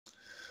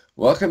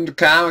Welcome to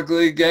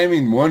Comically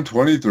Gaming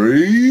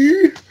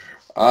 123.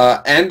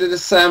 End of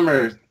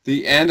December,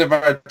 the end of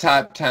our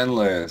top 10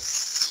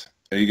 list.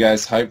 Are you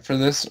guys hyped for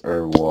this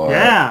or what?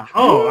 Yeah.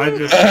 Oh, I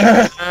just.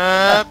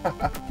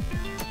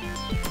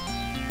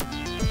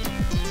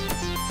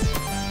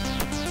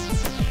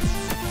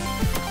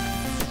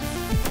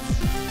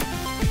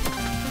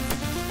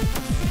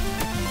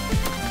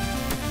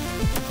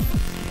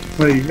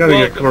 Wait, you gotta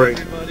get Corey.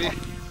 Everybody,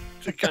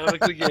 to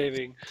Comically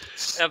Gaming,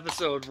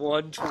 episode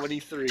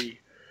 123.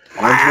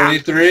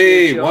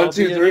 123.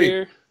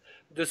 123.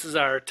 This is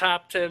our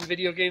top 10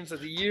 video games of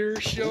the year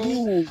show.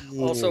 Ooh,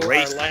 also,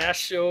 great. our last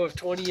show of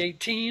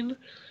 2018.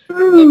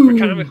 For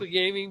Comically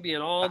Gaming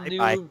being all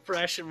new,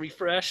 fresh, and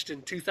refreshed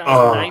in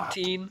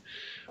 2019.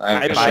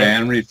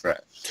 And refresh.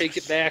 Take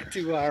it back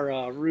to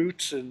our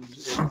roots and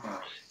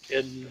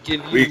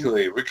give you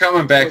Weekly. We're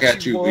coming back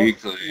at you want.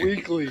 weekly.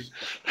 Weekly.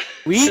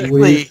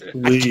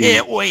 I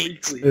can't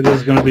wait. Weekly. It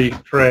is gonna be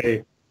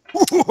Trey.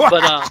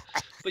 But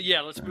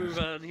yeah, let's move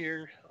on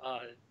here.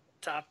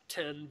 Top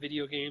 10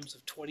 video games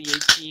of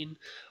 2018.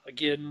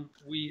 Again,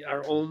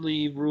 our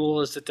only rule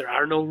is that there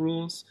are no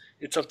rules.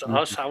 It's up to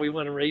us how we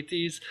want to rate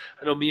these.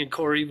 I know me and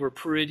Corey were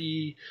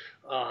pretty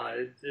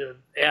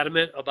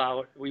adamant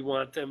about we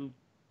want them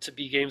to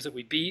be games that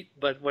we beat,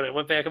 but when I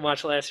went back and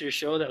watched last year's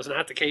show, that was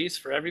not the case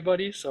for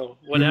everybody. So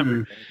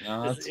whatever.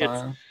 No, that's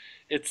fine.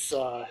 It's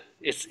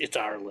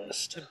our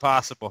list.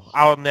 Impossible.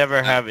 I'll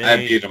never have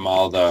any. I beat them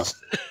all though.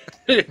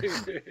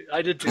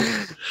 I did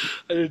too.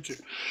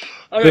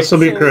 All This will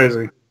be so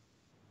crazy.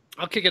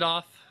 I'll kick it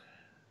off.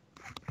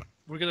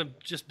 We're gonna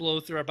just blow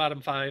through our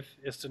bottom 5,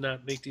 is to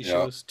not make these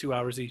shows 2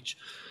 hours each.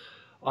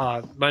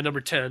 My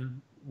number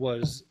 10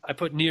 was I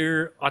put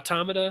Nier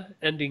Automata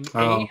ending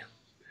A.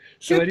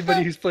 So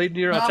anybody who's played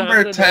Nier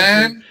Automata, Number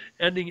 10?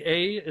 ending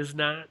A is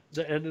not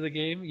the end of the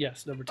game.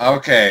 Yes, number 10.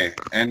 Okay,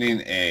 ending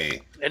A.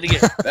 Ending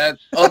A.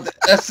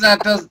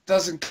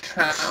 Doesn't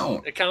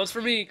count. It counts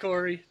for me,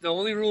 Corey. The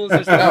only rule is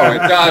there's No, it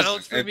does.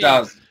 counts for It me.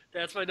 does.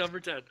 That's my number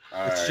 10.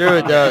 All right. Sure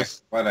it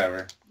does.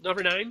 Whatever.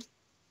 Number 9,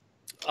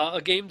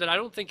 a game that I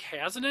don't think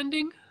has an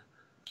ending.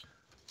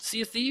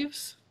 Sea of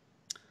Thieves.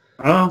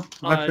 Oh,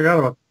 I forgot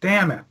about.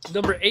 Damn it!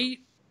 Number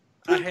 8,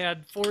 I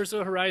had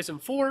Forza Horizon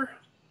 4.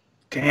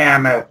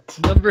 Damn it!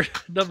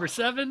 Number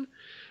 7,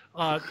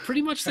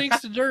 pretty much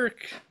thanks to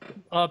Dirk,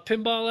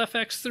 Pinball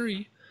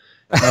FX3.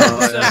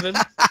 Number 7.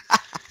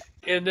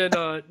 And then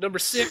number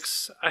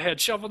 6, I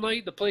had Shovel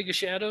Knight, The Plague of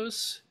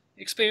Shadows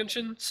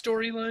expansion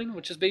storyline,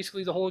 which is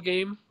basically the whole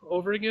game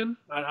over again.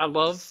 I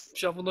love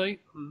Shovel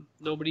Knight.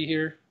 Nobody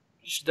here,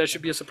 that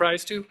should be a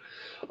surprise to.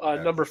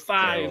 Number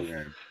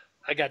 5,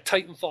 I got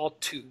Titanfall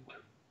 2.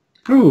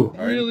 Ooh.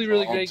 Really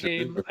great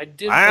game. I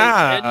didn't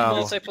play any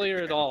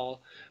multiplayer at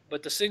all,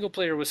 but the single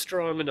player was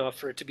strong enough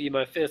for it to be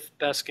my 5th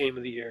best game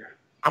of the year.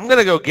 I'm going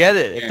to go get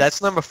it. If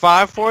that's number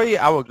 5 for you,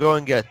 I will go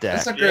and get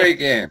that. That's a great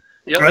game.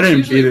 Yep, I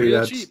didn't beat it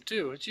real yet. cheap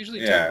too. It's usually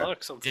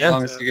 $10 something. As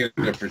long as you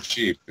get it for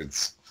cheap,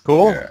 it's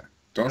Cool. Yeah.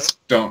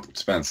 Don't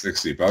spend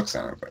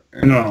 $60 on it. But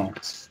No.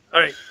 All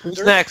right. Who's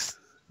Dirk? next?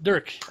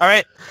 Dirk. All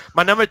right.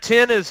 My number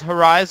 10 is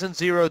Horizon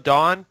Zero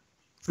Dawn.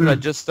 I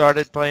just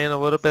started playing a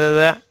little bit of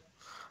that,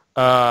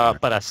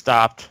 but I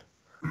stopped.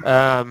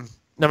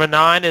 Number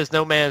 9 is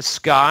No Man's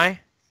Sky.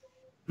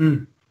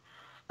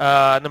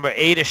 Number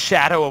 8 is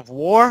Shadow of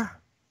War.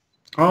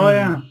 Oh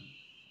yeah.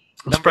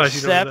 Number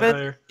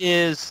 7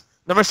 is...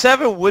 Number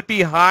 7 would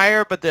be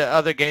higher, but the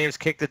other games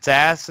kicked its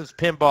ass. It's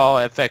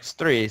Pinball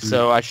FX3,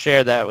 so I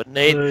share that with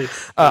Nate.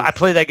 Nice. I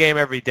play that game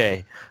every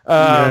day.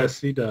 Yes,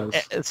 he does.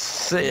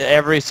 It's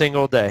every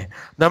single day.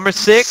 Number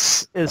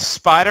 6 is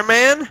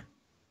Spider-Man.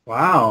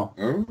 Wow.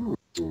 ooh,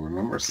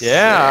 number 6.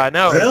 Yeah, I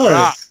know.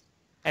 Really?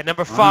 And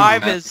number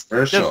 5 is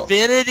controversial.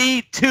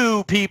 Divinity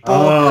 2, people,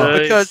 Oh.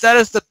 because that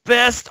is the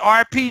best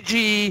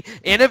RPG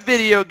in a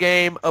video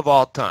game of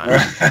all time.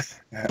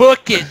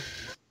 Book it.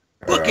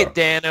 Book it,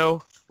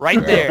 Dano.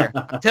 Right there.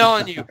 I'm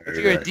telling you, if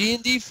you're a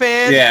D&D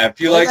fan, Yeah,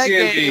 if you play like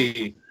that D&D.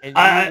 game, and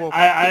you will-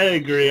 I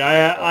agree.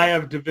 I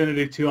have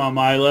Divinity 2 on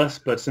my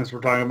list, but since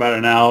we're talking about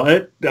it now,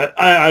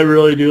 I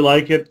really do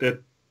like it.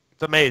 It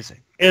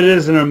amazing.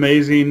 is an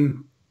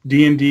amazing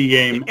D&D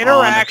game. The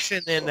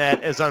interaction in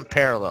that is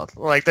unparalleled.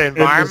 Like the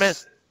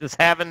environment,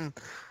 just having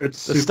the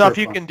stuff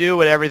you can do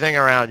with everything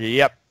around you.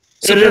 Yep.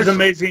 It is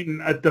amazing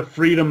at the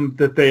freedom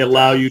that they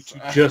allow you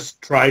to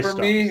just try For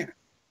stuff. me,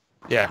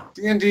 Yeah.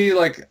 D&D,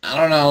 like, I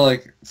don't know,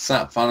 like, it's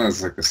not fun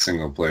as, like, a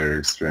single-player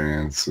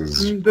experience This or,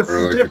 is like,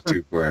 different. a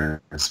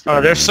two-player experience.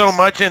 Oh, there's so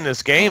much in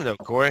this game, though,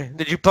 Corey.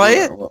 Did you play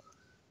it? Well,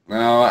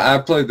 no, I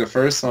played the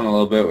first one a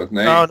little bit with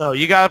Nate. Oh, no.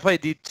 You got to play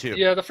D2.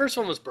 Yeah, the first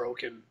one was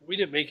broken. We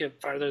didn't make it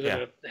farther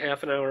than a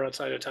half an hour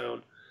outside of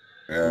town.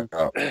 Yeah,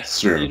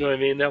 it's true. You know what I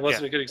mean? That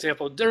wasn't a good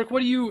example. Dirk,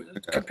 what do you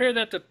compare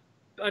that to?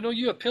 I know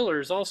you have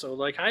Pillars also.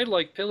 Like, I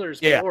like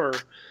Pillars more,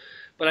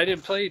 but I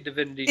didn't play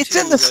Divinity 2. It's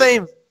in the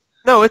same...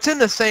 No, it's in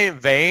the same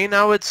vein,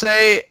 I would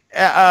say.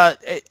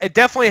 It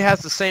definitely has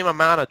the same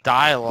amount of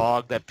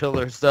dialogue that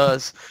Pillars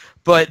does,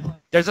 but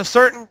there's a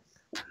certain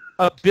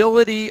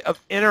ability of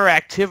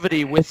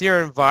interactivity with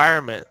your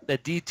environment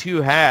that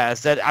D2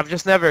 has that I've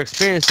just never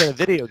experienced in a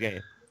video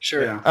game.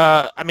 Sure.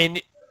 Yeah. I mean,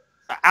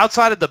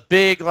 outside of the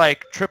big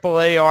like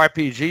AAA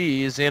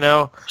RPGs, you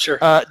know, Sure.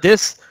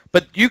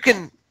 but you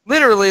can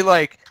literally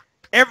like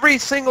every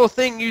single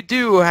thing you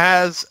do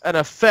has an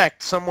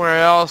effect somewhere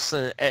else,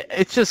 and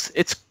it's just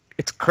it's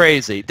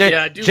crazy.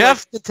 Yeah, I do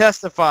Jeff can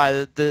testify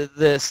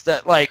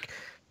that like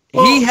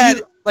Well, he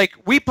had like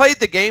we played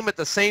the game at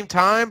the same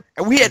time,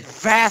 and we had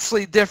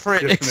vastly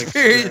different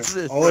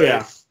experiences. Oh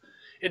yeah.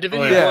 In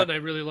Divinity yeah. 1, I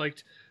really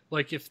liked,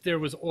 like, if there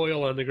was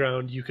oil on the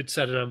ground, you could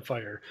set it on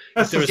fire.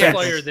 That's If there was yes.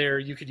 fire there,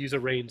 you could use a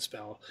rain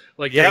spell.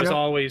 Like, Yeah. there was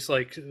always,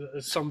 like,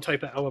 some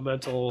type of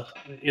elemental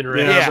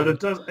interaction. Yeah,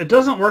 but it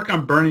doesn't work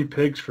on burning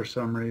pigs for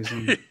some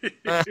reason.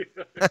 All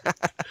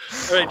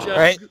right, Jeff,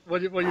 Right.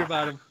 what are your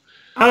bottom?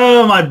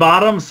 My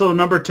bottom, so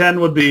number 10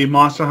 would be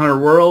Monster Hunter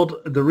World.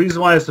 The reason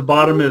why it's the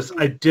bottom is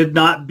I did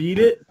not beat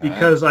it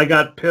because I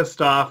got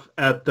pissed off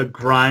at the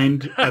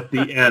grind at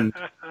the end.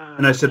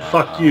 And I said,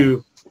 fuck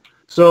you.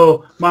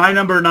 So my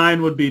number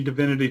 9 would be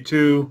Divinity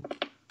 2.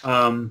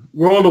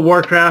 World of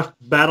Warcraft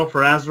Battle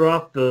for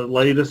Azeroth, the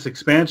latest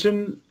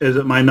expansion, is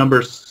at my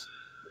number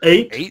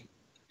 8. 8?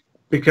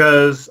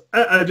 Because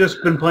I've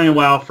just been playing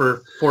WoW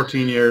for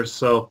 14 years,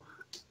 so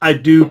I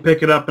do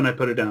pick it up and I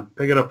put it down.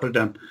 Pick it up, put it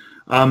down.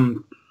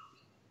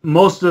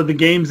 Most of the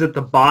games at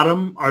the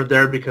bottom are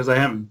there because I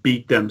haven't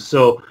beat them.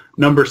 So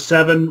number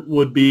 7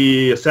 would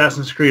be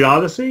Assassin's Creed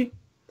Odyssey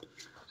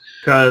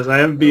because I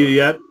haven't beat it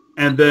yet.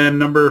 And then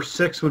number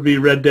 6 would be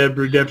Red Dead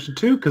Redemption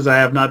 2 because I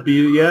have not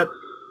beat it yet.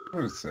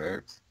 Number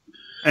 6.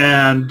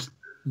 And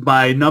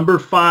my number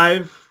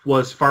 5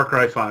 was Far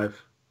Cry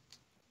 5.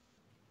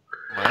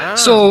 Wow.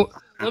 So,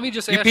 let me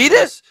just You ask beat you it?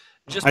 this,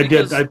 just I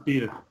because did. I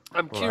beat it.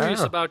 I'm curious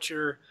Wow. about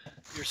your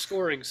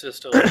scoring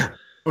system.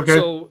 Okay.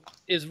 So,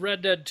 is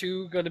Red Dead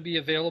 2 going to be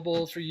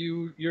available for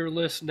your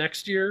list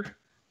next year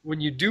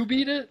when you do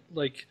beat it?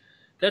 Like,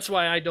 that's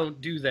why I don't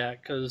do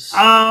that, because...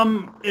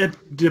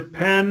 It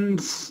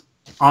depends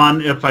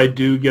on if I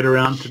do get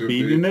around to Should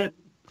beating be. it.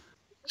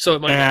 So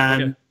it might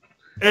And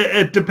okay.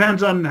 it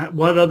depends on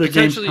what other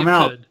games Potentially come you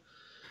out.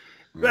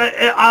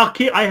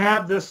 could. I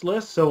have this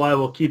list, so I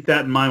will keep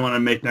that in mind when I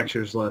make next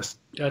year's list.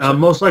 Gotcha.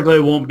 Most likely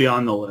it won't be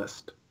on the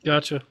list.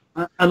 Gotcha.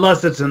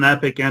 Unless it's an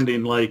epic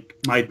ending like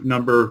my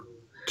number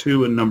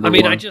 2 and number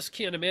 1. I just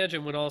can't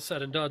imagine when all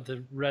said and done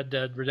that Red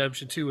Dead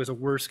Redemption 2 is a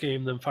worse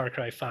game than Far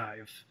Cry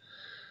 5.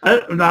 I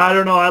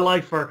don't know. I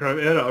like Far Cry.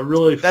 It had a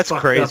really That's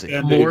fucked crazy.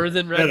 up ending. More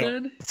than Red Yeah.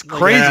 Dead? It's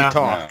crazy Yeah.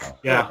 talk.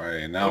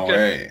 Yeah. No Okay.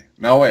 way.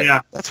 No way.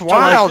 Yeah, That's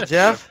wild, like-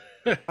 Jeff.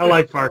 I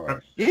like Far Cry.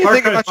 You need to Far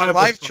think Cry about your 5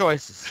 life was-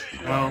 choices.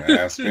 Well,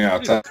 Ask me, I'll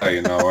tell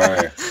you no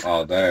way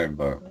all day.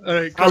 But All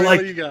right, I Corey, like-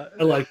 what you got?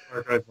 I like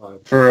Far Cry 5.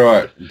 for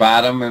what?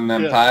 Bottom and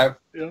then Yeah. 5?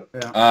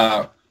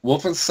 Yeah,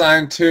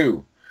 Wolfenstein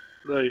 2,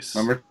 nice.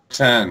 number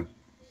 10.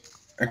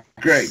 A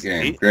great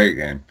game. Great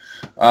game.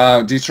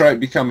 Detroit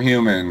Become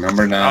Human,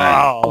 number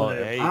 9. Oh,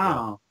 there you go.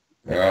 Wow.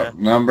 Yeah.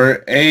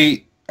 Number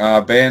 8,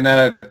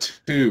 Bayonetta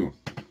 2.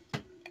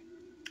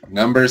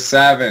 Number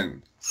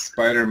 7,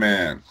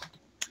 Spider-Man.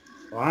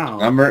 Wow.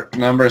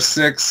 Number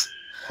 6,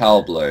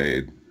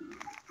 Hellblade.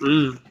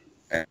 Mm.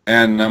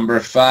 And number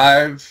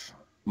 5,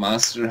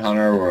 Monster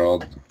Hunter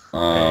World.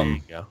 There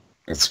you go.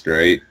 It's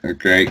great. A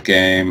great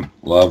game.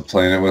 Love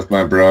playing it with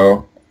my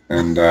bro.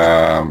 And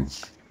Yeah.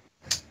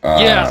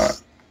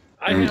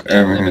 I have that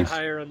a little and- bit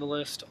higher on the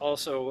list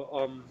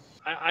also.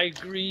 I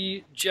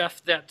agree,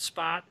 Jeff, that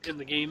spot in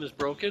the game is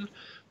broken,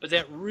 but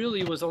that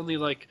really was only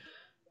like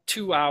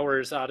 2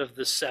 hours out of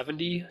the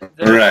 70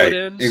 that I right, put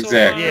in so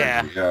exactly. far.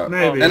 Yeah.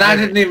 Maybe. And I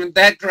didn't even,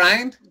 that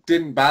grind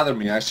didn't bother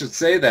me. I should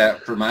say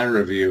that for my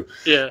review.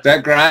 Yeah.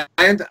 That grind,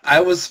 I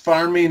was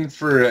farming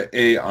for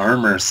a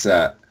armor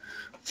set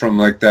from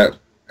like that,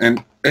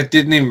 and it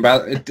didn't even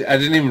bother, I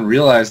didn't even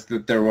realize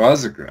that there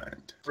was a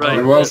grind. Right.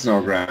 There was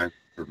no grind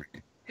for me.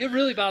 It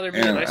really bothered me,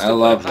 And and I I still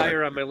love put it that.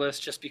 higher on my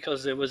list just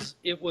because it was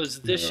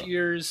this Yeah.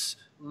 year's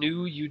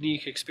new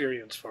unique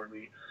experience for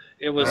me.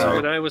 It was Right.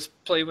 when I was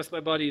playing with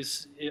my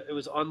buddies. It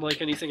was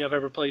unlike anything I've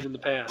ever played in the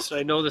past.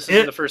 I know this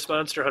isn't the first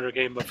Monster Hunter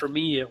game, but for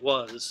me, it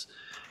was.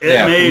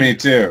 Yeah, for me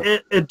too.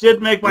 It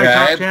did make my Yeah, I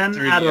top had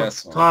 10 out 3DS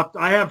of one. top.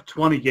 I have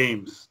 20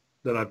 games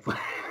that I played.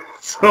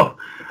 So,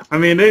 I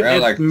mean, it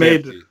Like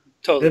made 50.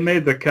 Totally. it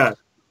made the cut.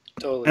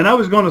 Totally. And I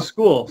was going to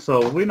school,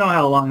 so we know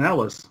how long that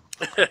was.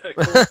 Cool.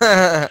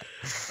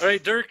 All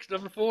right, Dirk,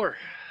 number 4.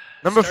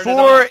 Number Start it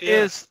 4 off,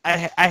 yeah. is,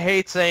 I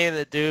hate saying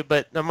it, dude,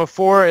 but number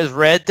 4 is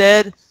Red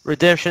Dead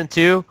Redemption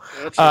 2.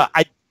 That's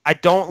it. I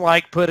don't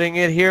like putting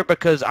it here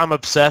because I'm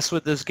obsessed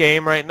with this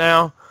game right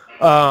now.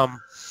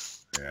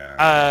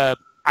 Yeah.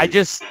 I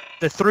just,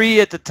 the 3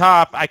 at the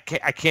top, I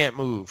can't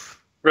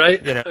move.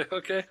 Right? you know.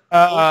 Okay.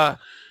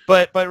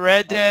 But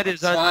Red Dead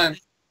is It's fine.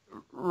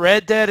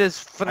 Red Dead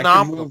is I can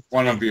phenomenal. move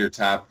one of your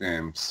top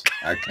games.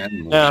 I can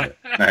move No. it.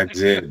 I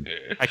did.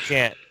 I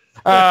can't.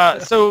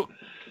 So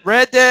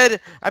Red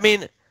Dead, I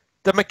mean,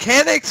 the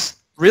mechanics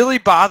really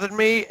bothered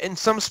me in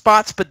some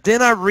spots, but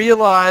then I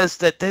realized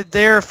that they're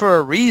there for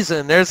a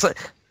reason. There's like,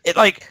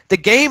 like the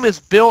game is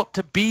built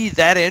to be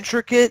that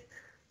intricate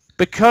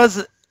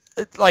because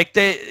like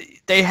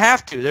they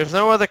have to. There's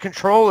no other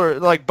controller,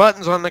 like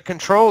buttons on the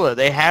controller.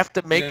 They have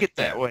to make it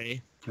that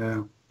way.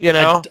 Yeah. You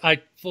know?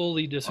 I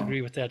fully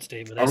disagree with that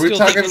statement. Are we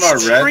talking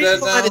about Red Dead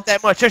now? It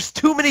that much. There's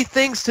too many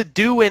things to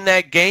do in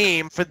that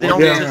game for them. What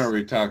game are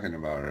we talking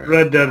about? Right?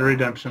 Red Dead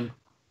Redemption.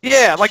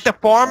 Yeah, like the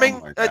farming,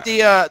 Oh my God.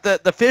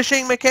 the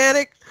fishing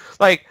mechanic.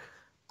 Like,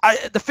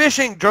 the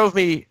fishing drove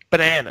me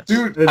bananas.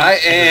 Dude, I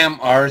am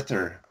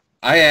Arthur.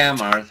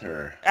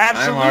 Absolutely.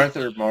 I'm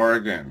Arthur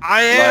Morgan.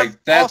 I am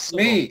like that's also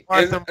me.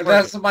 Arthur And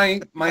that's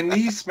my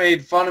niece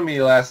made fun of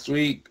me last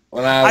week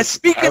when I I was.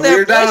 speak in we that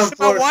were down voice in to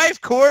my Florida.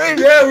 wife, Corey.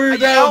 Yeah, we were I down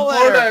yell in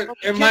at her Florida, from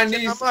the and my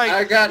kitchen. niece. I'm like,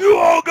 I got. you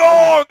all go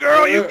on,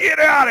 girl. You get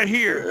out of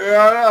here.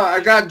 Yeah, I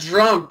got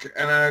drunk,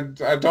 and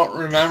I don't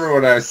remember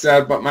what I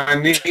said, but my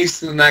niece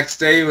the next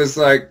day was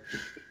like,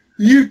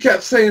 "You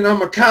kept saying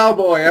I'm a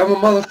cowboy. I'm a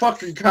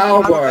motherfucking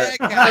cowboy."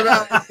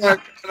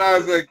 And I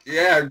was like,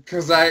 "Yeah,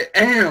 because I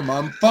am.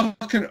 I'm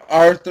fucking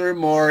Arthur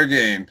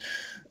Morgan.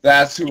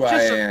 That's who I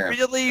It's am." just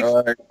a really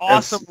Like,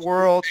 awesome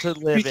world to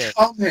live in.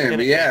 Become him.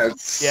 Yeah,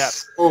 it's Yeah.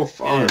 so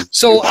fun.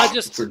 So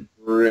It's a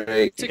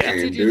great to game,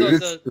 continue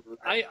dude.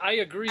 I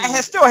agree. I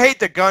still hate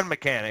the gun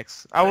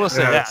mechanics. I will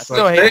say Yeah, that. I it's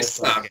still like- hate They it.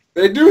 suck.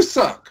 They do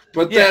suck,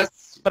 but Yeah,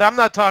 that's but I'm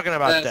not talking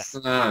about that's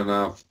that. not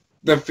enough.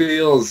 The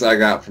feels I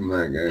got from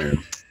that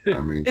game. I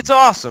mean, It's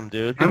awesome,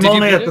 dude. I'm Did you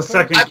only beat at it, the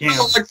Corey?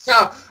 second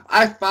camp.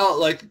 I felt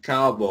like a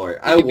cowboy.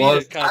 I You beat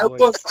was it, cowboy.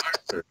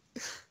 Arthur.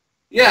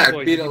 Yeah,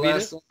 Cowboy, I beat did it you beat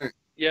last night.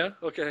 Yeah.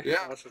 Okay. Yeah,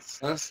 Awesome.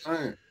 last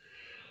night.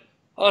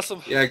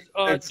 Awesome. Yeah,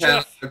 it's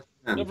Jeff, 10.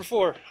 number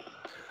 4.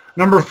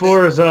 Number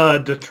 4 is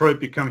Detroit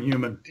Become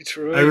Human.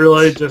 Detroit. I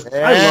really just I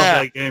love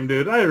Yeah. that game,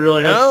 dude. I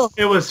really No?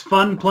 it was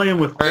fun playing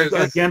with Very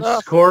good against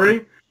stuff.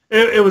 Corey.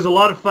 It was a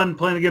lot of fun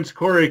playing against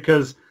Corey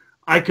because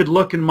I could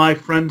look in my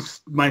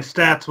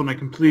stats when I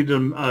completed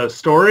a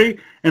story,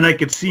 and I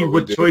could see What we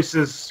what did.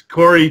 choices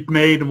Corey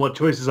made and what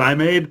choices I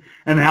made,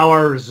 and how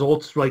our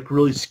results like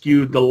really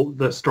skewed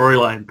the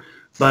storyline.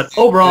 But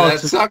overall, Yeah,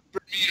 it it's sucked for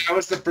me. I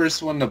was the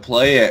first one to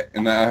play it,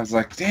 and I was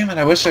like, "Damn it!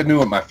 I wish I knew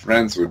what my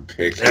friends would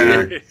pick."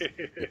 Here.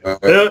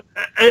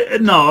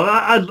 no,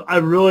 I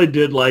really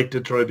did like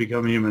Detroit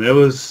Become Human.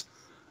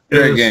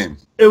 Great game.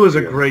 It was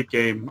a great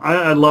game.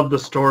 I love the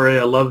story.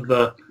 I love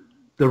the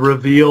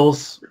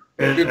reveals.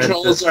 The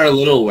controls are a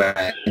little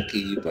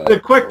wacky, but The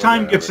quick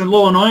time whatever. gets a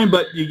little annoying,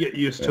 but you get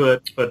used to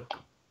it. But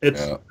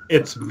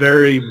it's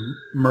very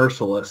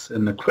merciless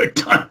in the quick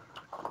time.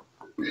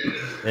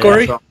 Yeah.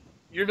 Corey,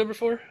 you're number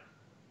 4.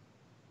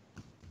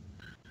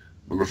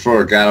 Number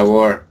 4, God of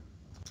War.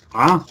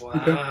 Huh?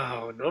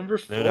 Wow, number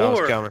 4. Knew that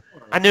was coming.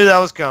 I knew that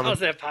was coming. How's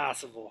that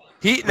possible?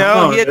 He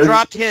No, had it's-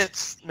 dropped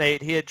hints,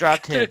 Nate. He had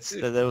dropped hints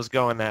that it was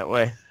going that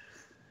way.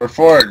 Number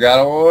 4, God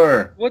of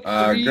War. What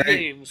 3 great.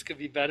 games could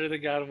be better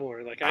than God of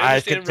War? Like I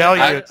understand can tell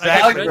you Red Dead-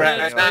 exactly Red what Dead,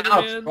 it is.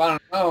 Spider-Man. I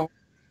don't know.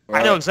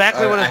 I know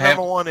exactly what his I have-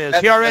 number 1 is.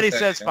 He already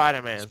that's- said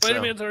Spider-Man. so.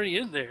 Spider-Man's already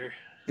in there.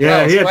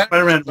 Yeah, No, he had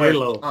Spider-Man Spider-Man way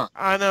low. Huh.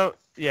 I know.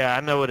 Yeah,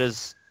 I know it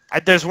is.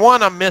 There's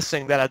one I'm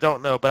missing that I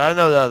don't know, but I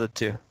know the other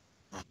 2.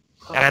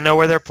 And I know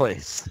where they're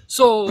placed.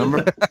 So,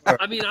 Number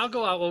I mean, I'll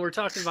go out when we're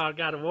talking about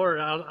God of War.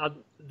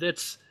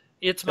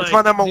 It's my,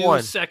 my number new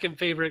 1. second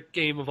favorite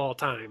game of all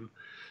time.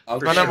 I'll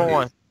My give number you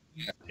 1.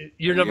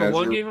 Your number guys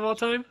 1 are- game of all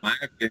time? my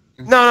opinion.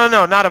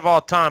 No, not of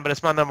all time, but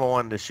it's my number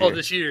 1 this year. Oh,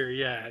 this year,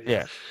 yeah.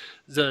 Yeah.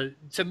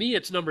 To me,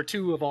 it's number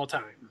 2 of all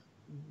time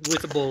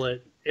with a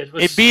bullet. It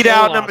was It beat so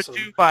out number awesome.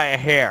 2 by a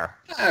hair.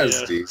 That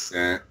was Yeah.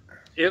 decent.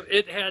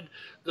 It had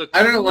the.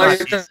 I didn't like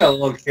that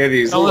little kid.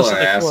 He's a Don't little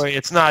listen to asshole. Corey.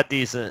 It's not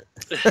decent.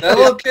 That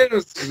little kid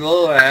was a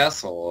little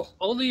asshole.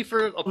 Only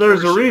for a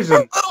There's a portion reason.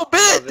 A little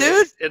bit, of it,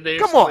 dude. and they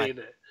Come on. explained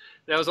it.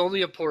 That was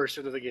only a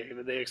portion of the game,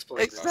 and they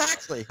explained it.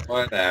 Exactly.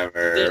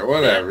 Whatever.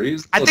 Whatever.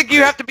 He's I think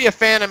you have to be a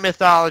fan of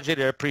mythology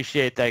to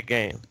appreciate that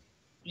game.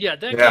 Yeah,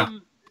 that Yeah.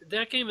 game.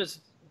 That game is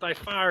by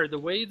far the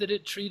way that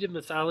it treated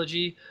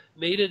mythology,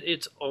 made it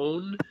its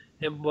own,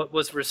 and what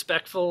was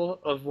respectful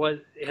of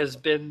what has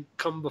been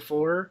come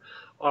before,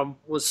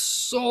 was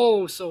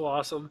so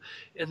awesome.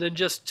 And then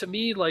just to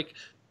me, like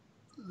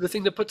the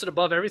thing that puts it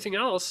above everything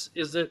else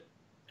is that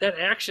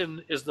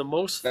action is the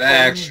most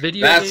fun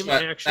video game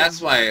action.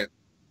 That's why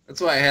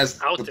it has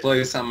Out the there.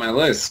 place on my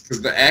list,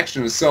 because the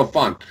action is so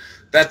fun.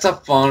 That's a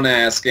fun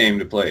ass game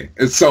to play.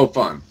 It's so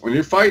fun when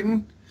you're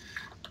fighting,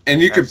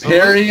 and you can Absolutely.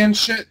 parry and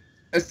shit.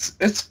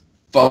 It's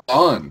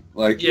fun.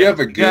 Like you Yeah. have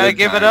a You good. gotta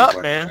give it time up,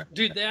 playing man. that.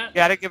 Dude, that You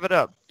gotta give it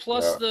up.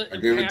 plus Yeah, the I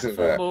give it to impactful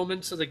that.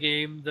 moments of the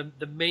game,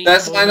 the main.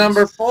 That's my moments,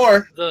 number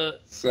 4. The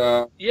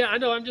So Yeah, I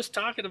know. I'm just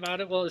talking about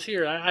it while it's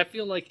here. I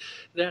feel like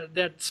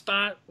that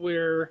spot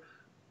where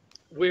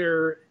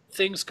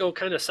things go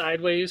kind of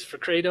sideways for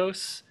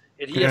Kratos,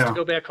 and he has to Yeah.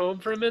 go back home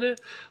for a minute.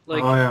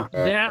 Like Oh yeah.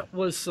 that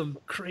was some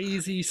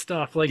crazy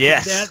stuff. Like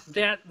Yes.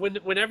 that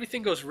when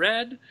everything goes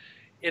red,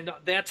 and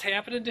that's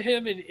happening to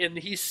him, and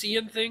he's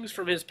seeing things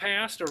from his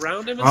past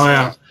around him. And Oh,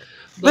 yeah. stuff,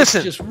 like,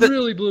 Listen, just the-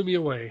 really blew me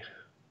away.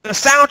 The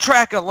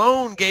soundtrack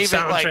alone gave it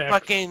like Soundtrack.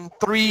 fucking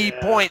 3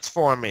 points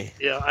for me.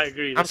 Yeah, I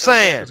agree. The I'm soundtrack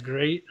saying. was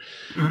great.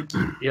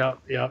 Yeah,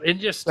 and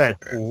just That,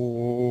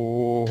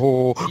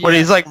 when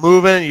he's like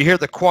moving, you hear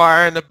the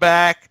choir in the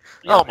back.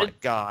 Yeah, oh my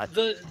god!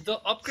 The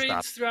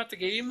upgrades throughout the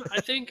game, I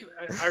think,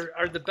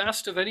 are the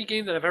best of any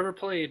game that I've ever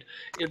played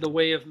in the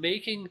way of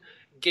making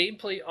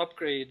gameplay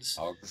upgrades.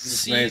 Oh, this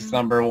is Nate's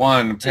number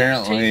one.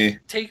 Apparently,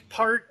 take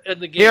part in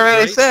the game. He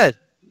already right? said.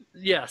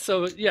 Yeah.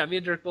 So yeah, me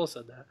and Dirk both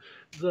said that.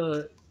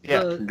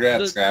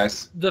 Congrats,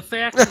 guys. The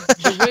fact that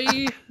the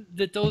way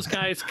that those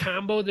guys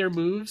combo their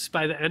moves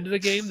by the end of the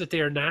game that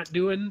they are not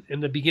doing in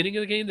the beginning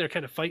of the game, they're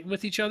kind of fighting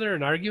with each other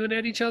and arguing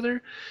at each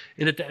other,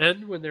 and at the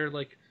end when they're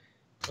like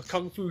a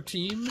kung fu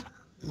team,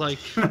 like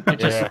it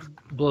just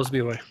blows me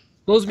away.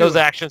 Those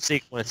action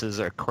sequences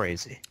are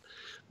crazy.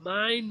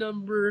 My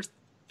number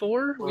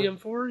 4, we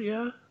have 4,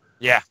 yeah.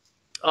 Yeah.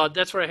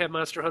 That's where I have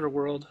Monster Hunter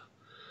World.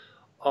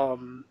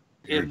 And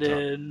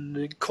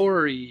then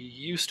Corey,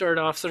 you start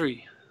off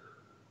 3.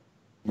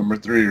 Number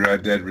 3,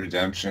 Red Dead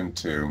Redemption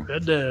 2.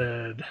 Red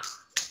Dead.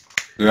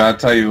 Dude, I'll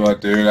tell you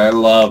what, dude. I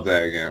love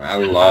that game. I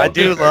love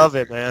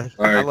it, man.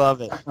 Like, I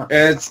love it.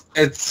 It's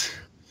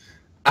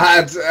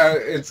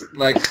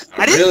like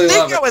I didn't really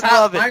think love I would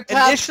love it.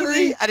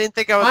 Initially, I didn't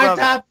think I would love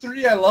it. My top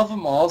 3, I love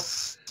them all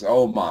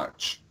so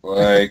much.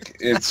 Like,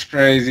 it's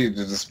crazy to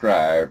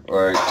describe.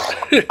 Like,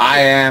 I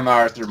am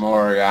Arthur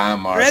Morgan.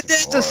 I'm Arthur Red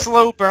Dead's a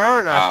slow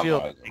burn, I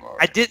feel.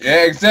 I didn't.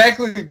 Yeah,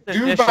 exactly.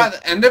 Dude, by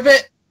the end of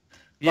it,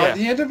 by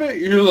the end of it,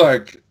 you're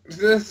like,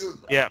 this is...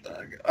 Yeah.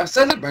 I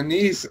said it to my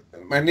niece.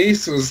 My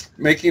niece was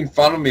making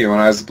fun of me when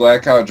I was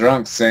blackout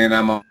drunk, saying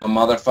I'm a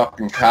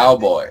motherfucking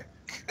cowboy.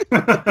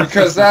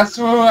 Because that's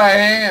who I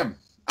am.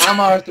 I'm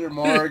Arthur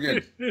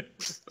Morgan.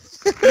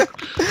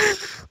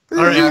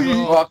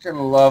 I fucking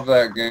love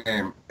that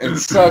game.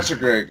 It's such a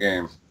great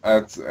game.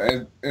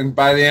 And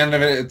by the end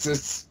of it,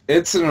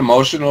 it's an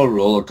emotional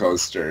roller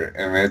coaster,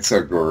 and it's a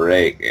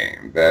great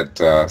game. There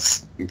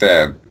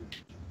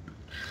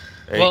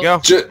you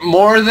go.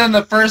 More than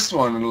the first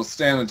one, it'll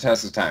stand the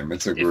test of time.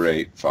 It's a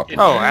great fucking game.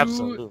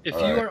 Absolutely. If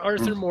you are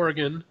Arthur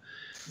Morgan,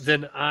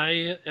 then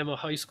I am a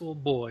high school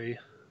boy,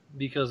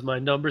 because my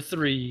number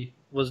 3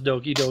 was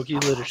Doki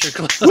Doki Literature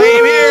Club.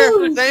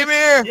 Same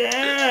here.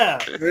 Yeah.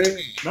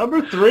 Really?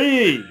 Number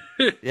 3.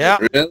 Yeah.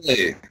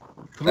 Really?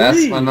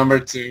 That's my number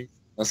 2.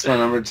 That's my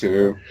number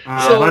 2.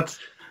 That's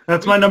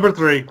my number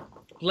 3.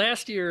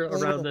 Last year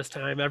around this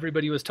time,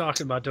 everybody was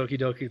talking about Doki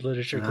Doki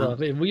Literature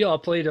Club, and we all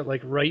played it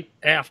like right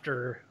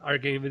after our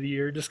Game of the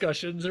Year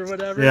discussions or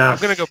whatever. Yeah. I'm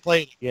gonna go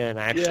play it again.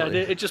 Actually,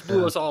 yeah, it just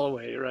blew us all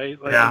away,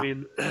 right? Like, yeah. I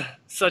mean,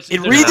 such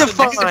it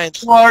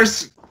redefines.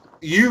 Force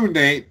you,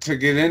 Nate, to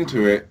get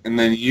into it, and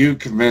then you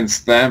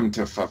convinced them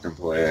to fucking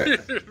play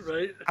it.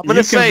 Right? I'm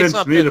gonna say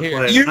something me to here.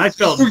 play it. I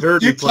felt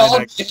dirty You playing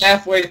called that. me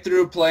halfway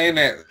through playing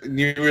it, and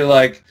you were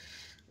like,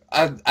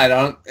 I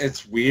don't,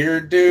 it's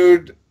weird,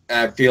 dude.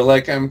 I feel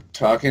like I'm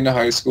talking to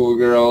high school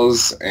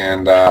girls,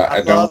 and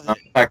I don't know if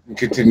I can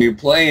continue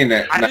playing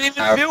it. I didn't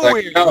even feel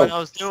weird when I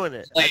was doing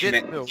it. I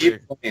didn't feel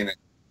weird. Playing it.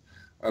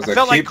 I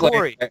felt like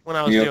Corey when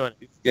I was doing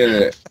it. Get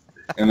it.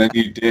 And then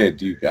you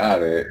did. You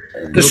got it.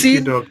 The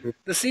scene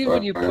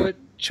when you put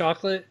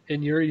chocolate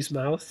in Yuri's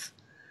mouth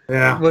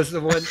was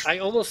the one I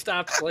almost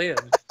stopped playing,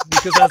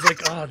 because I was like,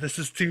 oh, this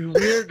is too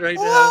weird right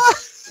now.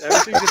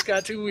 Everything just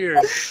got too weird.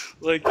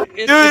 Like,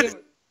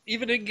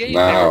 even in game,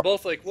 they were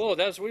both like, whoa,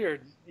 that's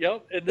weird.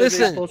 Yep. And then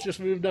they both just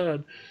moved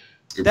on.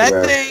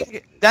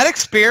 That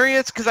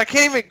experience, because I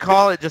can't even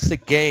call it just a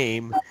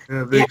game.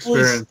 Yeah, it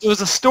was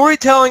a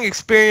storytelling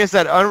experience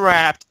that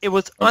unwrapped. It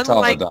was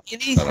unlike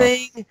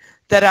anything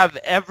that I've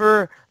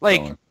ever,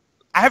 like,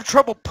 I have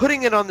trouble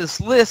putting it on this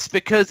list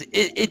because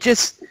it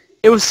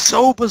was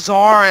so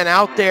bizarre and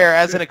out there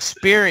as an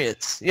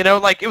experience. You know,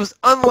 like, it was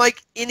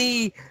unlike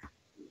any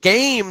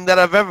game that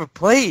I've ever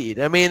played.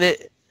 I mean,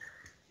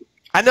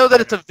 I know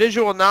that it's a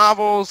visual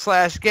novel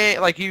 /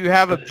 game, like you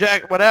have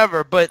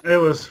whatever, but it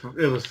was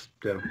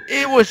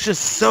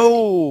just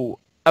so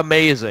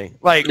amazing.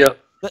 Like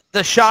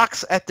the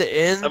shocks at the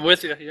end. I'm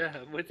with you. Yeah,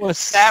 I'm with you.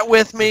 Sat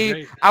with me.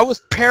 Great. I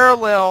was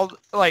paralleled,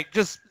 like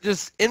just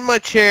in my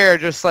chair,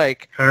 just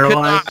like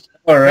paralyzed.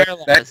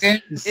 Paralyzed.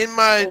 In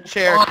my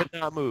chair, could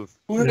not move.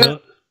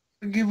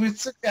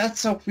 That's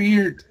so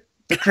weird.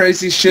 The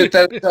crazy shit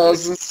that it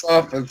does and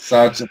stuff. It's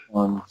such a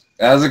fun.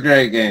 That was a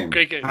great game.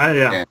 Great game.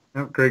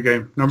 Great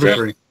game. Number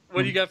 3.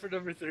 What do you got for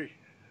number 3?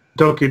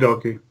 Doki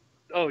Doki.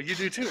 Oh, you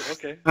do too?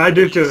 Okay. I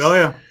do too. Oh,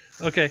 yeah.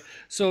 Okay,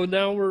 so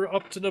now we're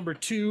up to number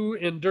 2,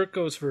 and Dirk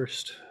goes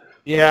first.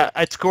 Yeah,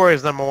 I'd score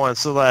as number 1,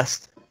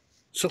 Celeste.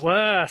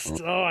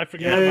 Celeste. Oh, I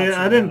forgot about Celeste.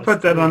 I didn't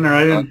put that on there.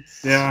 I didn't.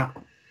 Yeah.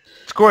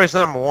 Score is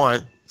number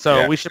 1,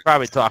 so we should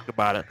probably talk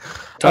about it.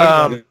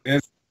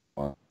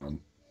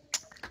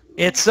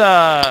 It's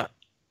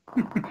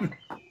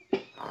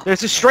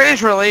there's a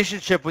strange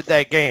relationship with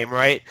that game,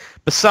 right?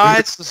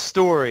 Besides the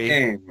story,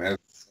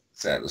 it's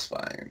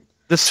satisfying.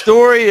 The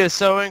story is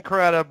so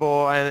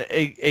incredible, and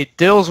it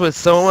deals with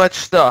so much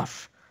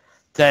stuff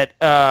that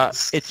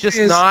it's just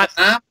not.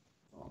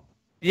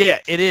 Yeah,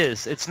 it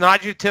is. It's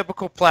not your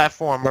typical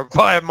platformer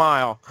by a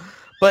mile.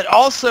 But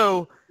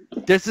also,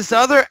 there's this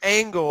other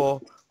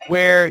angle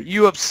where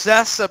you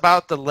obsess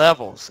about the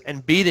levels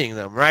and beating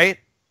them, right?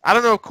 I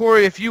don't know,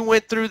 Corey, if you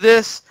went through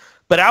this,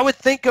 but I would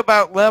think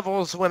about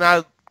levels when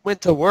I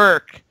went to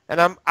work,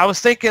 and I was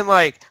thinking,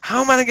 like,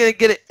 how am I going to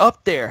get it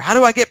up there? How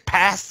do I get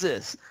past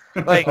this?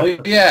 Like, oh,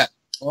 yeah.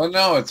 Well,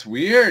 no, it's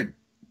weird.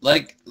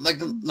 Like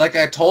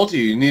I told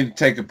you, you need to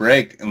take a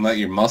break and let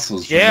your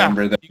muscles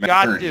remember the memory.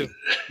 Got to.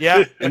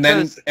 Yeah. and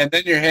then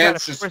your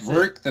hands just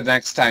work the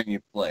next time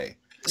you play.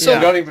 So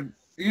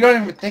you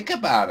don't even think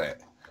about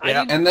it.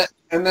 Yeah. And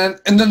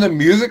then the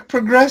music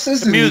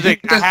progresses. The music.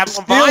 I have it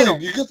on vinyl.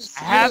 You get the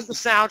I have the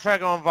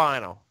soundtrack on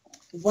vinyl.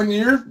 When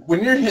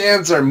your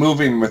hands are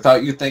moving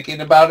without you thinking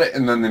about it,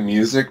 and then the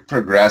music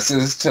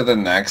progresses to the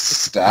next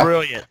step.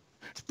 Brilliant.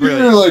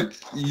 You're like,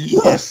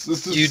 yes,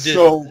 this is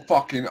so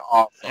fucking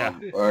awesome.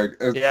 Yeah. Like,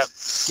 it's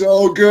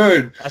so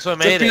good. That's what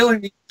It's made a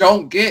feeling you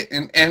don't get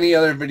in any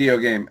other video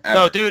game ever.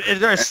 No, dude,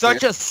 there's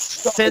such a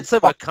sense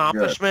of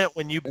accomplishment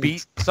when you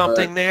beat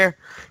something there.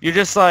 You're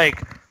just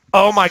like,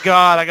 oh my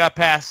god, I got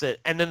past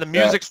it. And then the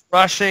music's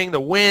rushing,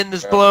 the wind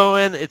is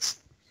blowing. It's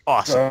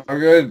awesome. So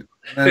good.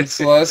 And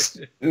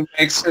Celeste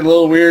makes her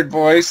little weird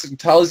voice and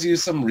tells you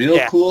some real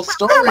cool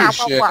story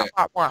shit.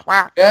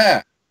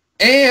 Yeah.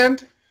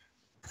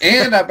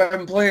 And I've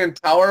been playing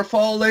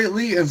Towerfall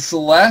lately, and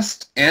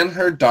Celeste and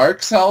her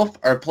dark self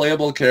are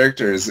playable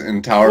characters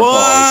in Towerfall.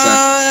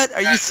 What?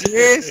 Are you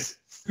serious?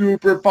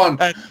 Super fun.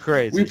 That's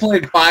crazy. We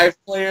played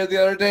 5-player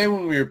the other day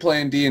when we were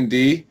playing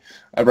D&D.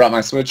 I brought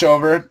my Switch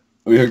over.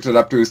 We hooked it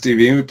up to his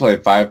TV, and we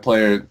played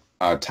 5-player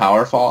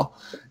Towerfall.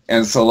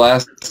 And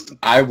Celeste,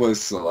 I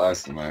was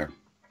Celeste in my...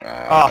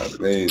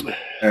 Awesome.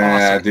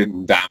 I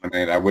didn't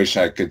dominate. I wish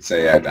I could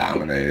say I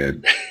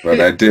dominated,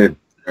 but I did.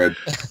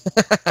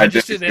 I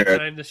just didn't have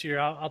time this year.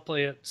 I'll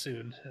play it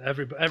soon.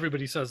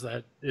 Everybody says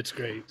that it's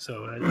great,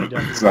 so I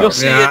definitely. You'll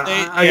see it,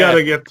 Nate. I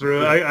gotta get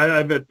through.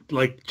 I'm at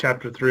like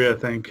chapter 3, I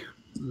think.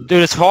 Dude,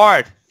 it's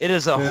hard. It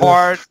is a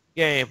hard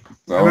game.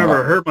 I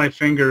remember it hurt my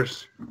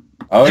fingers.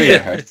 Oh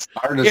yeah, it's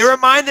hard as It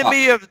reminded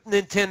me of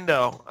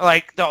Nintendo,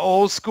 like the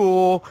old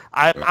school.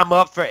 I'm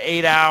up for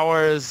 8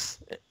 hours.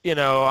 You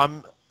know,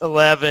 I'm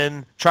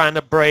 11 trying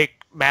to break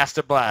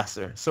Master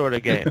Blaster sort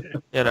of game.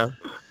 You know.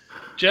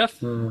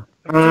 Jeff?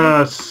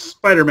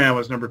 Spider-Man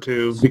was number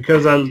 2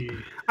 because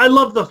I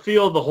love the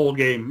feel of the whole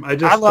game. I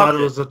just thought it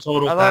was a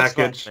total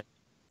package.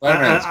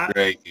 Spider-Man's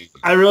great.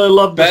 I really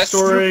love the Best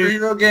story. Best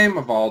superhero game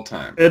of all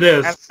time. It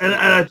is, and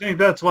I think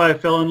that's why I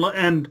fell in love.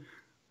 And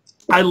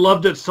I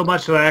loved it so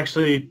much that I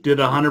actually did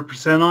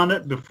 100% on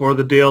it before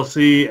the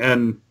DLC.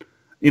 And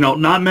you know,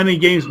 not many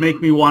games make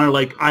me want to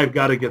like. I've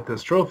got to get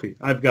this trophy.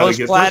 I've got to get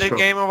this trophy. Most platted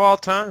game of all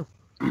time.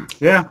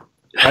 Yeah,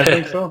 I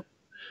think so.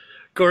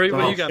 Corey,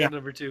 what you got for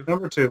number 2?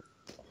 Number 2.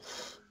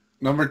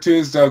 Number 2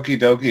 is Doki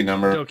Doki.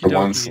 Number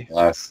 1 is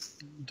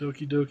Celeste.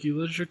 Doki Doki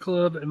Literature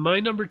Club. And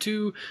my number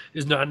 2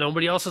 is not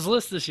nobody else's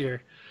list this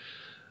year.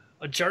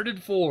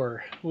 Uncharted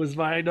 4 was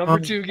my number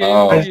 2 game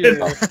of the year.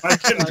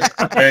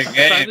 Great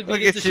game.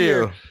 Look at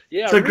you.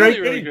 Yeah, it's a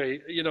really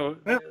great. You know,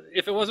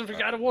 if it wasn't for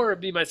God of War,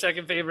 it'd be my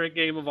second favorite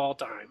game of all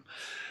time.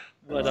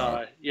 But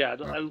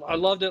I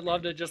loved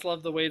it. Just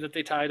loved the way that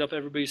they tied up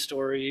everybody's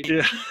story.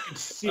 Yeah,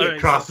 see it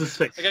across his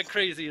face. I got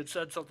crazy and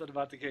said something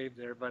about the game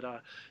there, but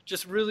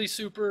just really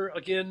super.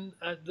 Again,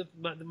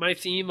 my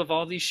theme of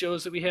all these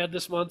shows that we had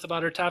this month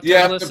about our top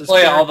 10 lists is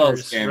play all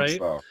those games, right?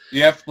 Though.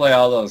 You have to play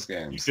all those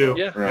games. You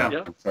do.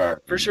 Yeah,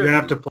 for sure. You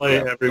have to play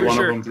every one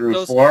of them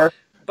through 4.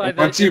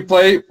 Once you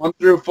play 1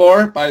 through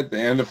 4, by the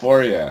end of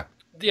 4, yeah,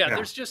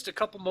 there's just a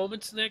couple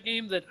moments in that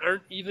game that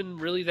aren't even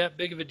really that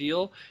big of a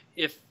deal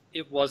if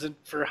it wasn't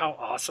for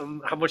how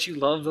much you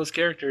love those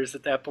characters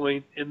at that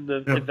point in the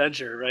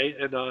adventure, right?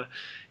 And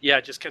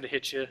it just kind of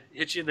hit you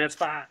in that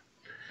spot.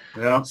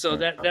 Yeah. So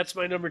that's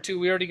my number 2.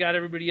 We already got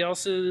everybody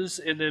else's,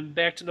 and then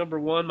back to number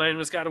 1. Mine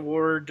was God of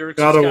War.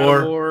 Dirk's was God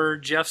of War.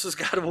 Jeff's was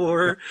God of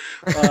War.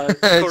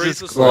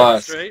 Corey's was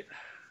Celeste, right?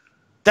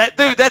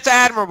 That's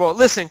admirable.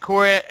 Listen,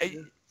 Corey,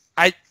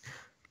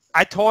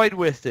 I toyed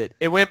with it.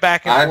 It went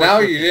back and forth. I know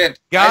you did.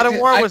 God of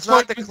War was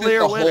not the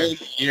clear winner.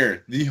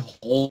 The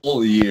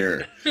whole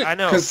year. I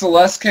know. Because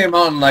Celeste came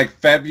out in like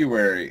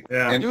February.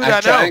 Yeah. And I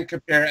try and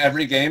compare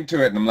every game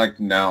to it, and I'm like,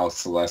 no,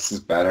 Celeste is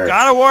better.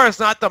 God of War is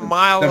not the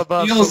mile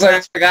above. The feels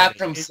I got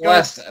from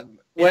Celeste.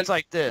 It's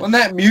like this. When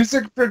that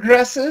music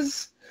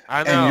progresses,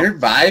 I know. and you're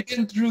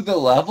vibing through the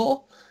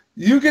level,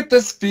 you get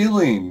this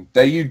feeling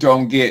that you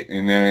don't get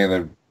in any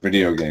other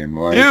video game.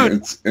 Like, dude,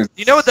 it's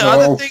you know what the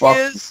other thing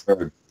is?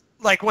 Good.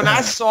 Like, when I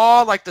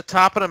saw, like, the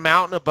top of the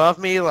mountain above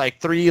me, like,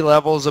 3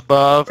 levels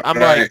above, I'm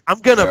like, I'm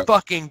gonna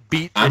fucking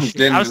beat this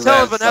shit. I was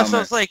telling Vanessa, I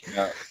was like,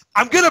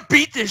 I'm gonna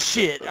beat this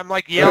shit. I'm,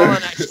 like, yelling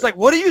at her. She's like,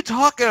 what are you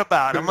talking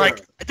about? I'm like,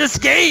 this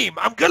game,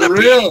 I'm gonna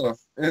beat it.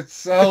 It's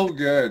so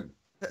good.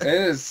 It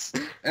is.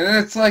 And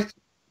it's like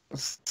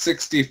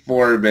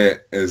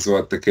 64-bit is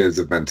what the kids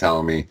have been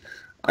telling me.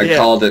 I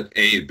called it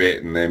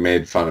 8-bit, and they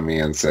made fun of me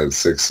and said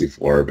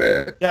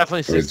 64-bit.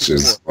 Definitely 64. Which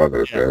is what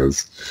it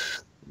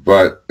is.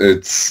 But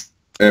it's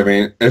I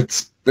mean,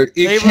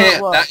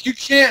 you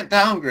can't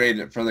downgrade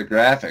it for the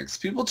graphics.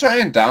 People try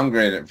and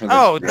downgrade it for the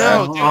graphics.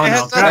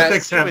 No,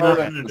 graphics have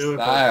nothing to do with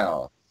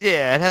style.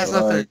 Yeah, it has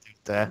nothing to do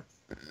with that.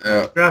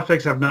 Yeah.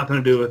 Graphics have nothing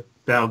to do with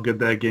how good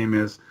that game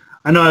is.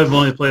 I know I've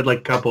only played like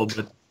a couple,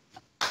 but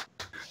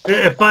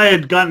if I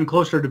had gotten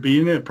closer to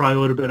beating it, it probably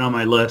would have been on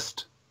my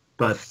list.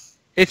 But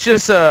it's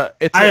just I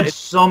had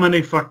so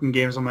many fucking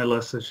games on my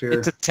list this year.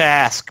 It's a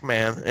task,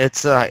 man.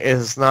 It's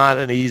not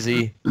an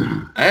easy.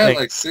 I had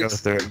like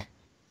 6.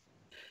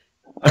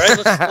 All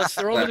right, let's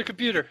throw them in the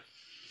computer.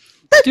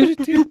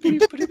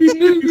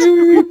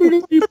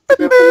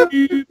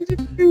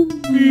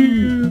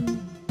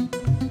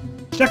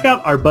 Check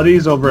out our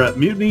buddies over at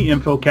Mutiny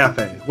Info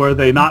Cafe, where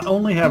they not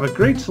only have a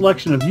great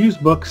selection of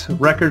used books,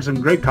 records,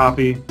 and great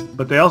coffee,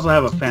 but they also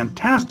have a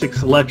fantastic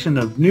selection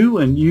of new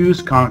and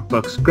used comic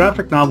books,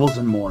 graphic novels,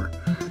 and more.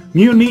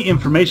 Mutiny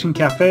Information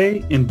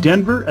Cafe in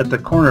Denver at the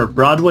corner of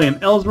Broadway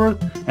and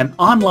Ellsworth, and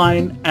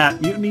online at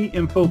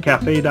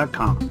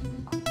mutinyinfocafe.com.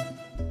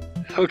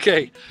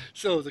 Okay,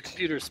 so the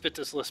computer spit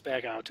this list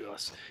back out to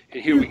us, and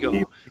here we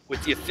go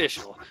with the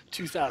official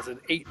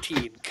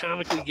 2018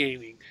 Comically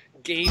Gaming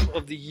Game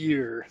of the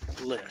Year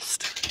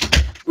list.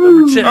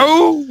 Number 10.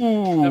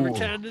 Number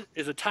 10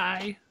 is a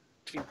tie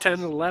between 10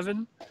 and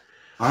 11.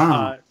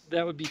 That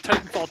would be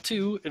Titanfall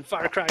 2 and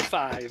Far Cry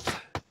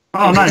 5.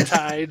 Oh, nice.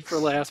 Tied for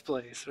last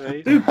place,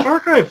 right? Dude,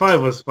 Far Cry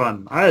 5 was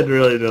fun. I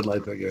really did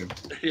like that game.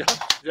 Yeah,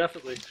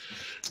 definitely.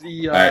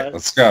 All right,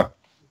 let's go.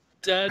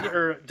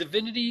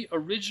 Divinity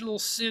Original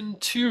Sin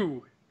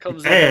 2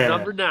 comes in at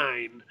number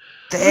 9.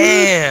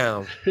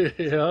 Damn.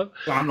 Yeah.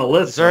 On the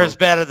list. Deserves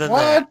better than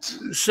that.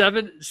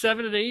 7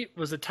 and 8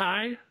 was a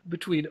tie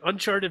between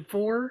Uncharted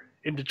 4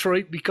 and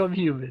Detroit Become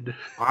Human.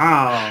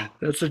 Wow.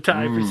 That's a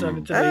tie for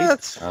 7 to 8.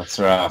 That's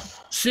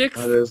rough.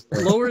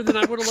 6th, lower than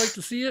I would have liked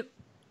to see it,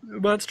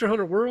 Monster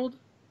Hunter World.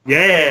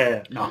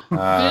 Yeah. No.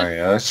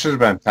 Yeah, that should have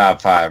been top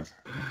 5.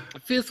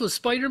 5th was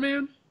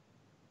Spider-Man.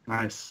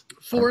 Nice.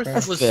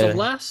 4th was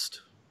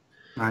Celeste.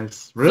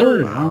 Nice.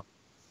 Really? 3rd,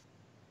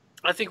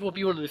 I think we'll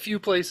be one of the few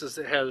places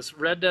that has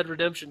Red Dead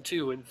Redemption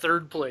 2 in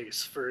 3rd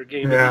place for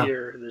Game of the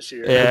Year this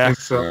year. Yeah. I think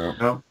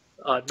so.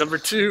 Number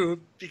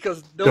 2,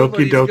 because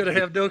nobody's going to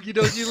have Doki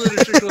Doki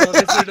Literature Club.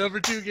 It's their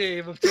number 2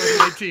 game of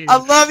 2018. I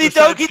love you,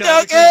 Doki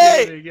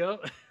Doki!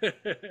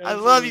 I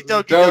love you,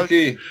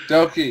 Doki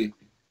Doki.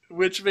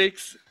 Which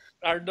makes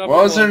our number 1.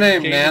 What was her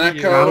name?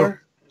 Nanako?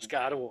 It's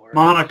God of War.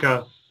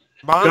 Monica.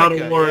 God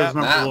of War is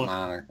number Not 1.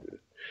 Monica.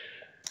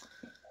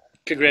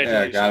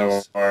 Congratulations. Yeah, God of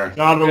War.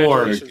 God of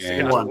War. Good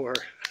game. God of War.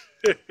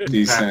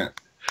 Decent.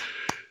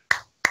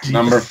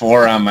 Number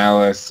 4 on my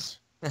list.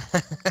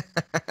 That's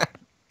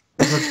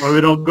why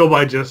we don't go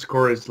by just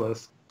Corey's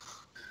list.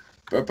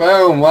 But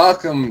boom,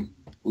 welcome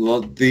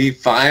the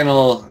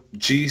final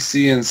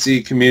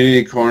GCandC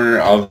Community Corner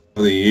of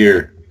the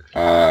Year.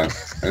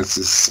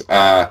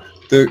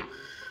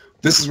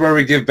 This is where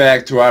we give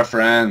back to our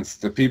friends,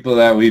 the people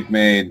that we've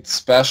made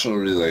special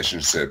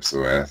relationships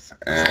with,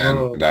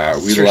 and we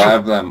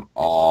love them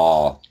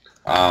all.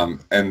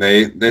 And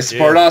they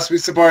support us, we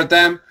support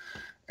them.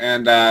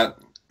 And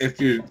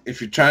if you're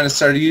trying to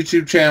start a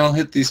YouTube channel,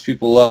 hit these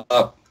people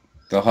up.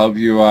 They'll help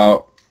you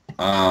out.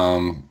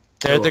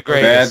 They're the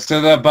greatest. Bad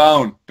to the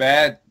bone.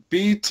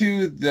 Be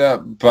to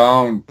the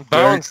bone.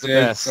 Bone's the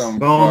best.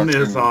 Bone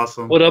is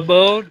awesome. What up,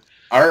 Bone?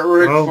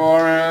 Artwork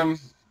for him.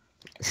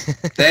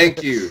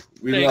 Thank you.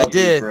 We love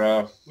you,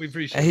 bro. We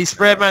appreciate it. He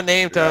spread my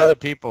name to other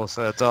people,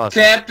 so it's awesome.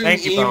 Captain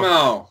Thank you,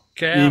 Emo.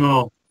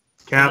 Emo.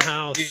 Cap.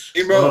 House.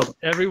 Emo.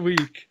 Every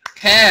week.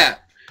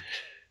 Cap.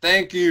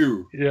 Thank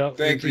you. Yeah.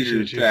 Thank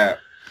you, Cap.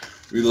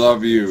 We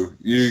love you.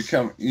 You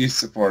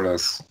support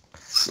us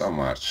so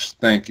much.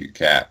 Thank you,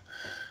 Cap.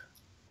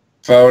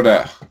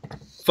 Photo.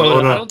 I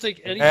don't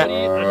think anybody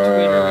on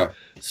Twitter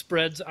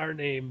spreads our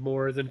name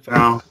more than Photo.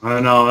 No, I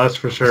know, that's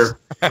for sure.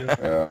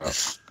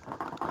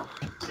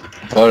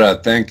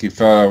 Photo, thank you,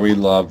 Photo. We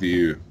love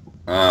you.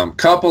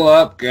 Couple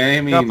Up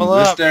Gaming. Couple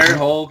Up. Their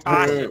whole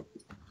crew.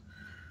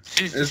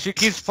 She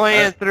keeps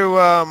playing through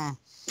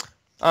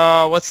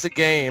what's the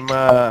game?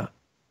 Her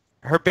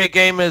big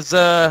game is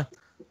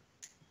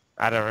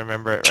I don't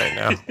remember it right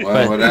now.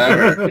 Well,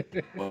 whatever.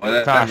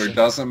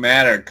 Doesn't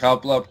matter.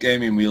 Couple Up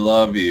Gaming, we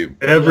love you.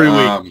 Every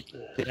week.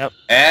 Yep.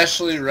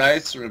 Ashley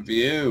writes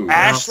review.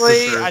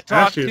 Ashley, sure. I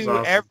talk Ashley's to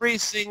awesome. every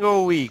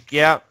single week.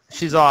 Yep,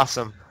 she's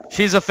awesome.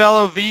 She's a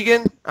fellow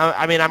vegan.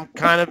 I mean, I'm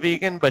kind of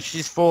vegan, but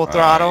she's full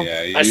throttle.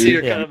 Yeah, I see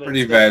her you're comments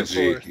pretty there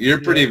veggie. before.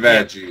 You're pretty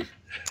veggie.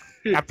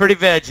 I'm pretty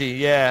veggie,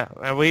 yeah.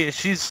 And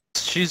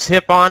she's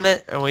hip on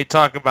it, and we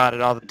talk about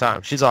it all the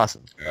time. She's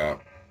awesome. Yeah.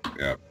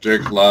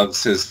 Dirk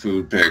loves his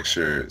food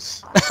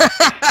pictures.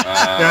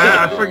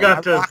 Yeah, I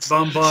forgot to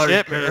bombard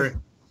Shit, Perry.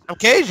 man. I'm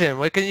Cajun.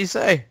 What can you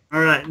say?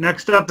 All right,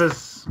 next up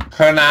is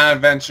Hernan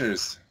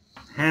Adventures.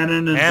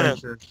 Hannon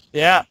Adventure.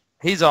 Yeah,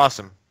 he's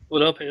awesome.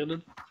 What up,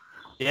 Hannon?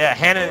 Yeah,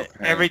 Hannon Oh,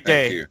 every thank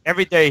day. you.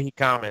 Every day he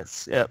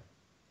comments. Yep.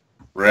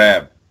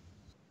 Rab.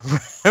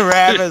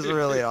 Rab is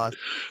really awesome.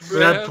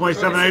 Rab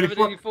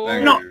 2784.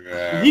 You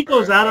know, he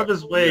goes out of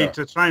his way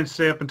to try and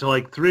stay up until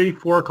like 3,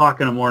 4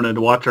 o'clock in the morning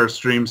to watch our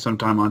stream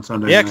sometime on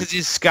Sunday Yeah, night. because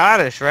he's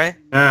Scottish, right?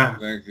 Yeah.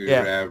 Thank you,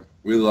 Rab.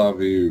 We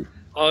love you.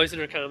 Always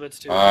in our comments,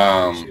 too.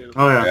 Oh,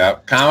 yeah.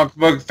 Yep. Comic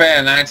Book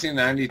Fan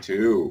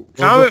 1992.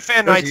 Comic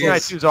Fan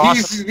 1992 is awesome.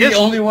 He's the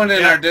only one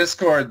in our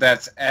Discord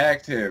that's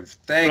active.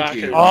 Thank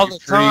you. All the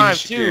time,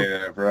 appreciate too.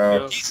 It,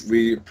 bro.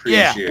 We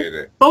appreciate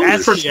it.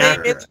 As the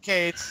name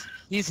indicates,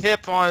 he's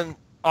hip on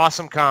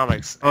awesome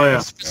comics. Oh, yeah.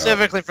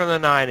 Specifically from the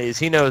 90s.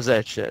 He knows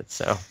that shit,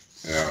 so.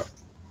 Yeah.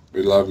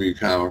 We love you,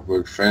 Comic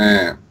Book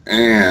Fan.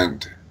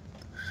 And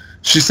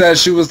she said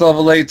she was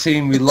level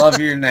 18. We love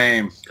your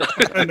name.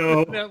 I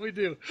know. Yeah, we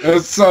do.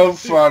 It's so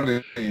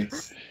funny.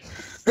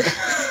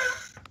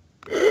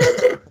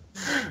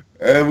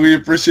 And we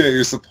appreciate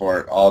your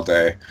support all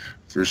day,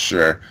 for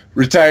sure.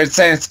 Retired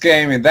Saints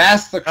Gaming,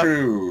 that's the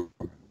crew.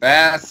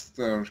 That's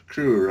the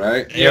crew,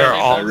 right? Yeah,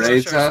 all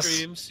rates us.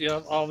 Streams.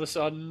 Yeah, all of a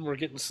sudden we're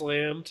getting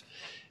slammed.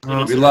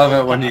 We love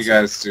it when you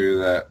guys do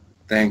that.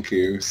 Thank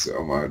you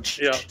so much.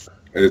 Yeah.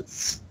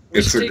 It's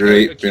a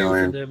great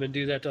feeling. From them and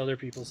do that to other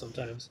people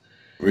sometimes.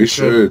 We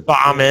should.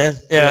 Bomb in.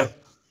 Yeah.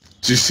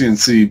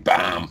 GCandC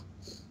bomb.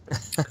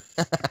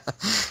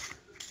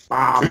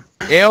 Bomb.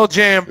 L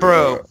Jam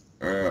Bro.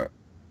 L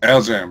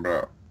Jam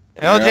Bro.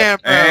 L Jam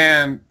Bro.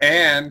 And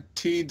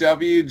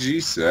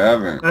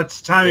TWG7.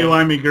 That's Timey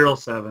Wimey Girl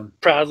 7.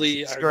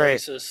 Proudly our great.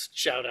 nicest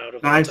shout out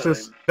of Nicest, all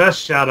time.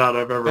 best shout out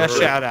I've ever Best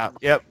heard. shout out.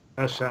 Yep.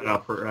 Best shout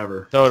out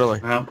forever.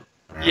 Totally. Yep.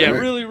 Yeah,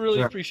 Right.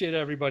 really appreciate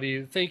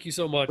everybody. Thank you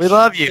so much. We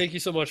love you. Thank you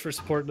so much for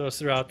supporting us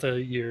throughout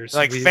the years.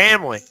 Like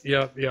family.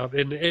 Yep.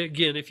 And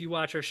again, if you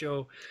watch our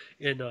show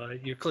and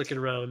you're clicking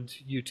around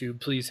YouTube,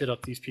 please hit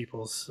up these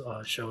people's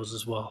shows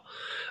as well.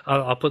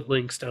 I'll put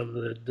links down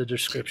in the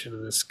description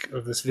of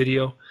this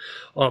video.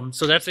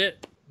 So that's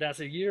it. That's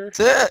a year. That's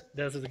it.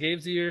 That's the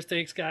games of the years.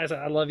 Thanks, guys.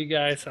 I love you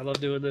guys. I love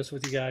doing this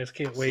with you guys.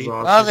 Can't wait.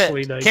 Love it.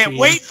 2019. Can't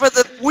wait for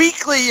the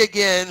weekly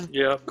again.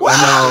 Yep.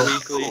 Wow.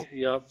 Weekly.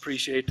 Yep.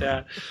 Appreciate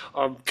that.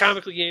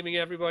 Comically Gaming,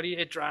 everybody.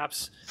 It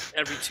drops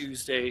every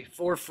Tuesday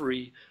for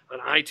free on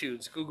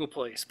iTunes, Google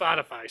Play,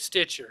 Spotify,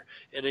 Stitcher,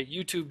 and at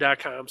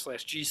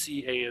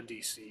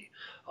youtube.com/GCandC.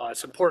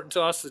 It's important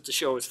to us that the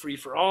show is free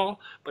for all,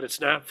 but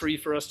it's not free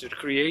for us to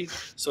create.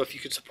 So if you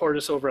could support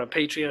us over on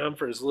Patreon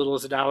for as little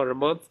as $1 a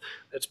month,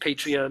 that's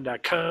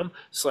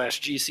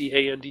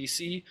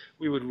patreon.com/GCandC.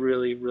 We would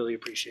really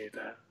appreciate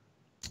that.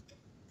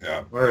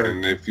 Yeah.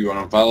 And if you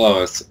want to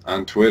follow us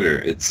on Twitter,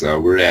 it's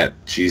we're at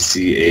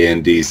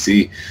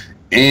GCandC,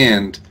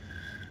 and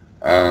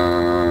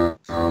you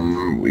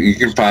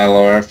can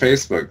follow our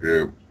Facebook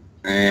group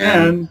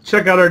And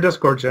check out our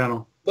Discord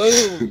channel.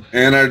 Boom.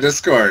 And our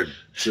Discord.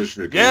 Just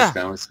for games,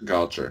 comics, and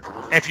culture.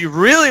 If you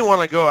really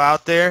want to go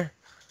out there,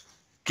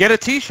 get a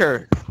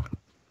T-shirt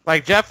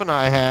like Jeff and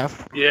I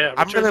have. Yeah,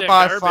 I'm gonna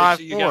buy 5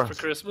 more. for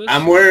Christmas.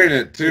 I'm wearing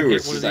it too. Get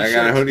It's one of just, these I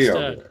got a shirts hoodie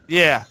instead. over it.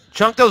 Yeah,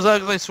 chunk those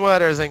ugly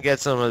sweaters and get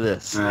some of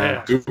this.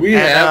 Yeah. Do we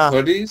have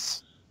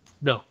hoodies?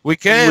 No. We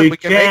can.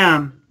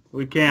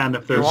 We can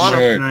if there's want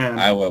one. Sure,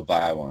 I will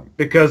buy one.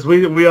 Because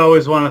we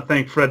always want to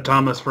thank Fred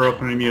Thomas for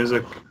opening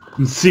music,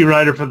 and Xee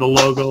Reiter for the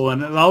logo,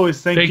 and always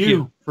thank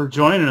you for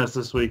joining us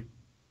this week.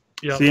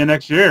 Yep. See you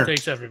next year.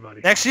 Thanks,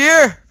 everybody. Next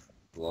year.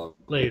 Love.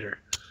 Later.